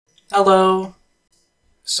Hello!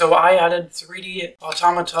 So I added 3D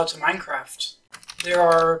automata to Minecraft. There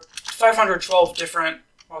are 512 different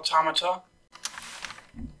automata,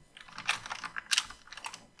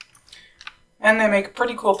 and they make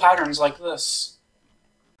pretty cool patterns like this.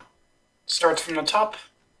 Starts from the top,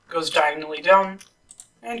 goes diagonally down,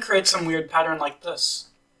 and creates some weird pattern like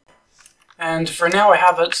this. And for now I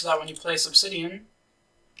have it so that when you place Obsidian,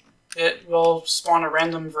 it will spawn a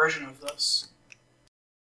random version of this.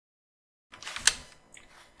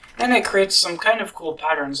 And it creates some kind of cool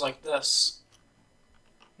patterns like this.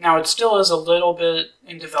 Now it still is a little bit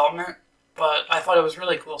in development, but I thought it was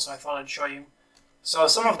really cool, so I thought I'd show you. So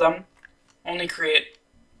some of them only create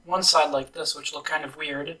one side like this, which look kind of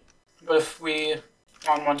weird. But if we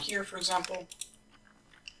on one here, for example,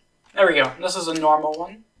 there we go. This is a normal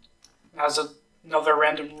one. It has another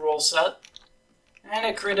random rule set, and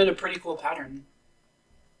it created a pretty cool pattern.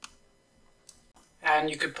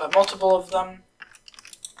 And you could put multiple of them,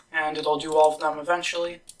 and it'll do all of them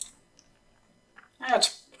eventually. And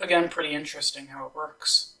it's, again, pretty interesting how it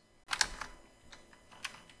works.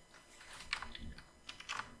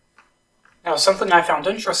 Now, something I found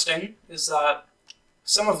interesting is that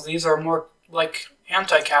some of these are more like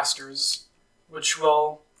anti-casters, which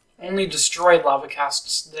will only destroy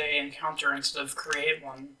lavacasts they encounter instead of create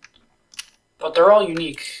one. But they're all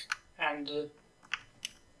unique, and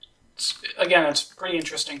again, it's pretty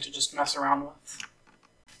interesting to just mess around with.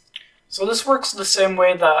 So this works the same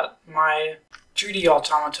way that my 2D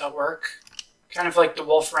automata work, kind of like the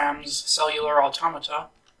Wolfram's Cellular Automata,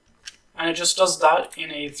 and it just does that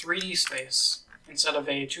in a 3D space instead of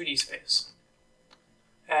a 2D space.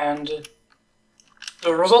 And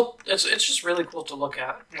the result, it's just really cool to look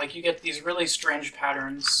at. Like, you get these really strange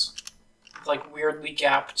patterns, like weirdly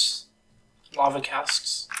gapped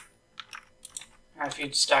lavacasts. And if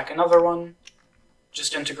you stack another one,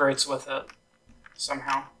 just integrates with it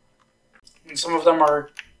somehow. And some of them are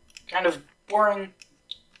kind of boring,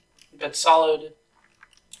 a bit solid,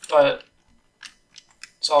 but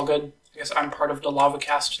it's all good. I guess I'm part of the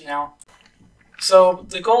lavacast now. So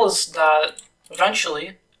the goal is that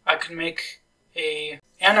eventually I could make a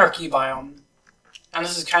anarchy biome, and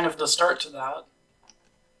this is kind of the start to that,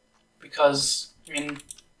 because, I mean,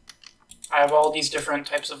 I have all these different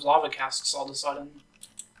types of lavacasts all of a sudden.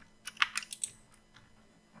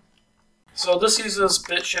 So this uses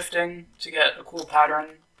bit shifting to get a cool pattern,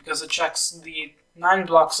 because it checks the 9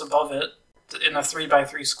 blocks above it in a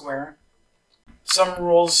 3x3 square. Some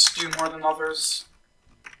rules do more than others.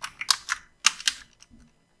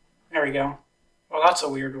 There we go. Well, that's a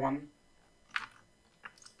weird one.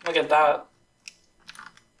 Look at that.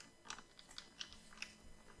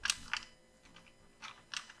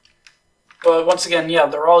 But once again, yeah,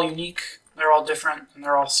 they're all unique, they're all different, and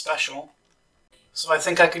they're all special. So I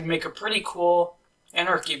think I could make a pretty cool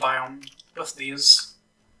anarchy biome with these,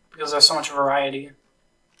 because there's so much variety.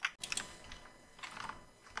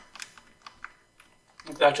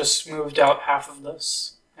 Like that just smoothed out half of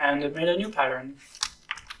this, and it made a new pattern.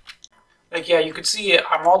 Like, yeah, you could see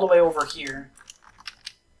I'm all the way over here,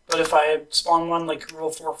 but if I spawn one like rule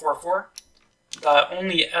 444, that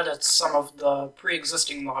only edits some of the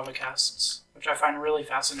pre-existing lavacasts, which I find really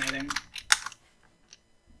fascinating.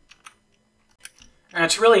 And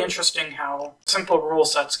it's really interesting how simple rule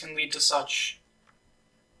sets can lead to such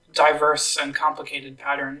diverse and complicated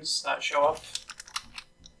patterns that show up.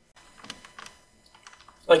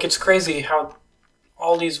 Like, it's crazy how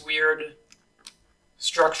all these weird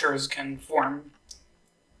structures can form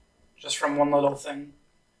just from one little thing.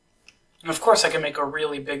 And of course I can make a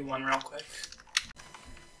really big one real quick.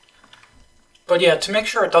 But yeah, to make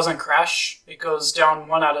sure it doesn't crash, it goes down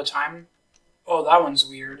one at a time. Oh, that one's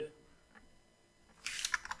weird.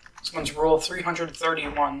 This one's rule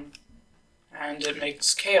 331, and it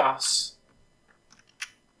makes chaos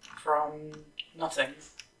from nothing.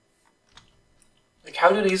 Like,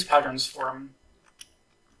 how do these patterns form?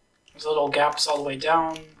 There's little gaps all the way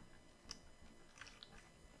down.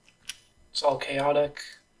 It's all chaotic.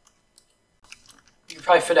 You could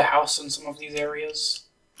probably fit a house in some of these areas.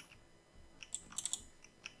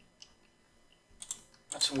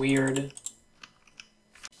 That's weird.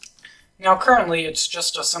 Now currently it's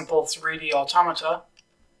just a simple 3D automata,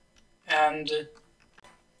 and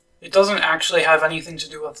it doesn't actually have anything to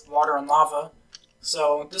do with water and lava,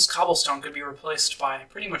 so this cobblestone could be replaced by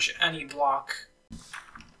pretty much any block,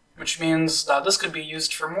 which means that this could be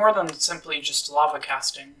used for more than simply just lava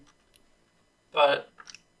casting. But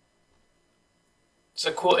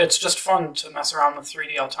it's just fun to mess around with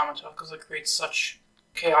 3D automata because it creates such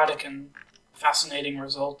chaotic and fascinating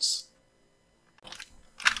results.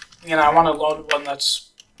 You know, I want to load one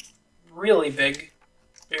that's really big,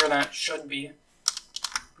 bigger than it should be.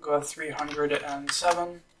 Go with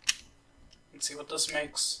 307. Let's see what this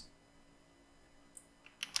makes.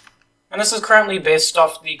 And this is currently based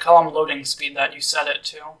off the column loading speed that you set it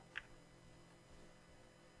to.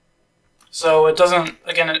 So it doesn't,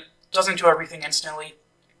 again, it doesn't do everything instantly.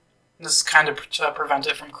 This is kind of to prevent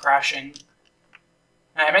it from crashing.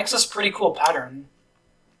 And it makes this pretty cool pattern.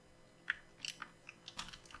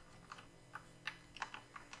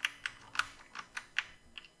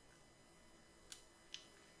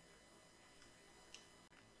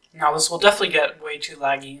 Now this will definitely get way too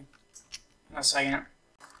laggy in a second.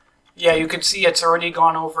 Yeah, you can see it's already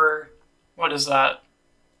gone over, what is that,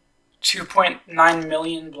 2.9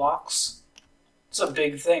 million blocks? It's a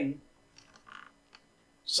big thing.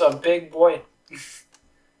 It's a big boy.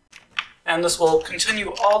 And this will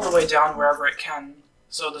continue all the way down wherever it can.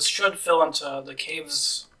 So this should fill into the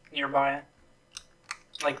caves nearby,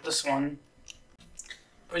 like this one.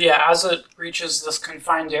 But yeah, as it reaches this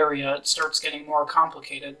confined area, it starts getting more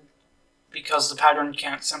complicated because the pattern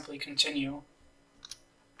can't simply continue.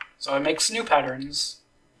 So it makes new patterns,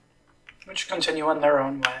 which continue in their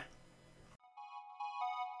own way.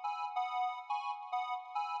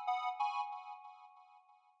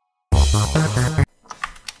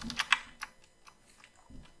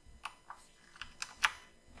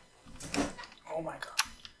 Oh my god.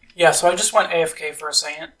 Yeah, so I just went AFK for a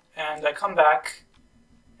second, and I come back,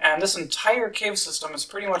 and this entire cave system is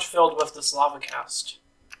pretty much filled with this lavacast.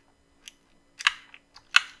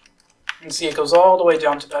 You can see it goes all the way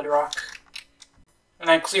down to bedrock, and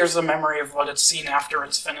then it clears the memory of what it's seen after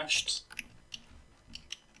it's finished.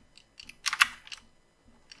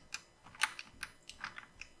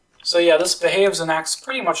 So yeah, this behaves and acts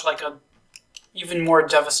pretty much like a even more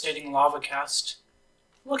devastating lavacast.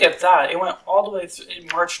 Look at that, it went all the way through,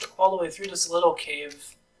 it marched all the way through this little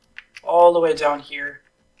cave, all the way down here,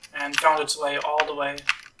 and found its way all the way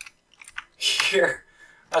here.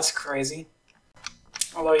 That's crazy.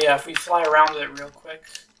 Although yeah, if we fly around it real quick,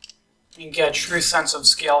 you can get a true sense of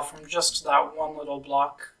scale from just that one little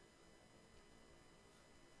block.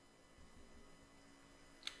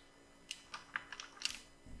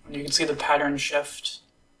 And you can see the pattern shift.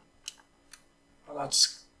 Oh,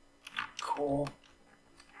 that's cool.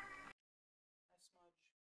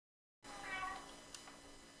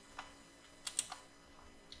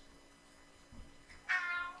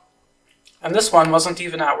 And this one wasn't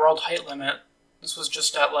even at world height limit. This was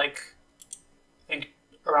just at like, I think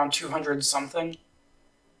around 200 something.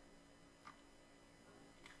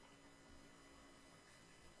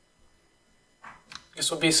 This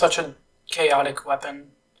would be such a chaotic weapon.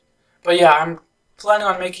 But yeah, I'm planning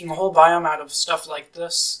on making a whole biome out of stuff like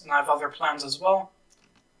this, and I have other plans as well.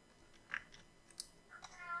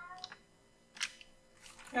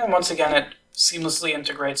 And once again, it seamlessly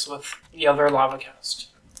integrates with the other lavacast.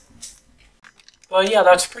 But yeah,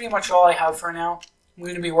 that's pretty much all I have for now. I'm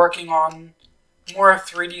going to be working on more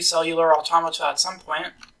 3D cellular automata at some point,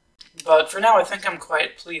 but for now I think I'm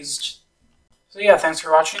quite pleased. So yeah, thanks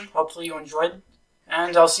for watching, hopefully you enjoyed,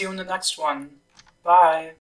 and I'll see you in the next one. Bye!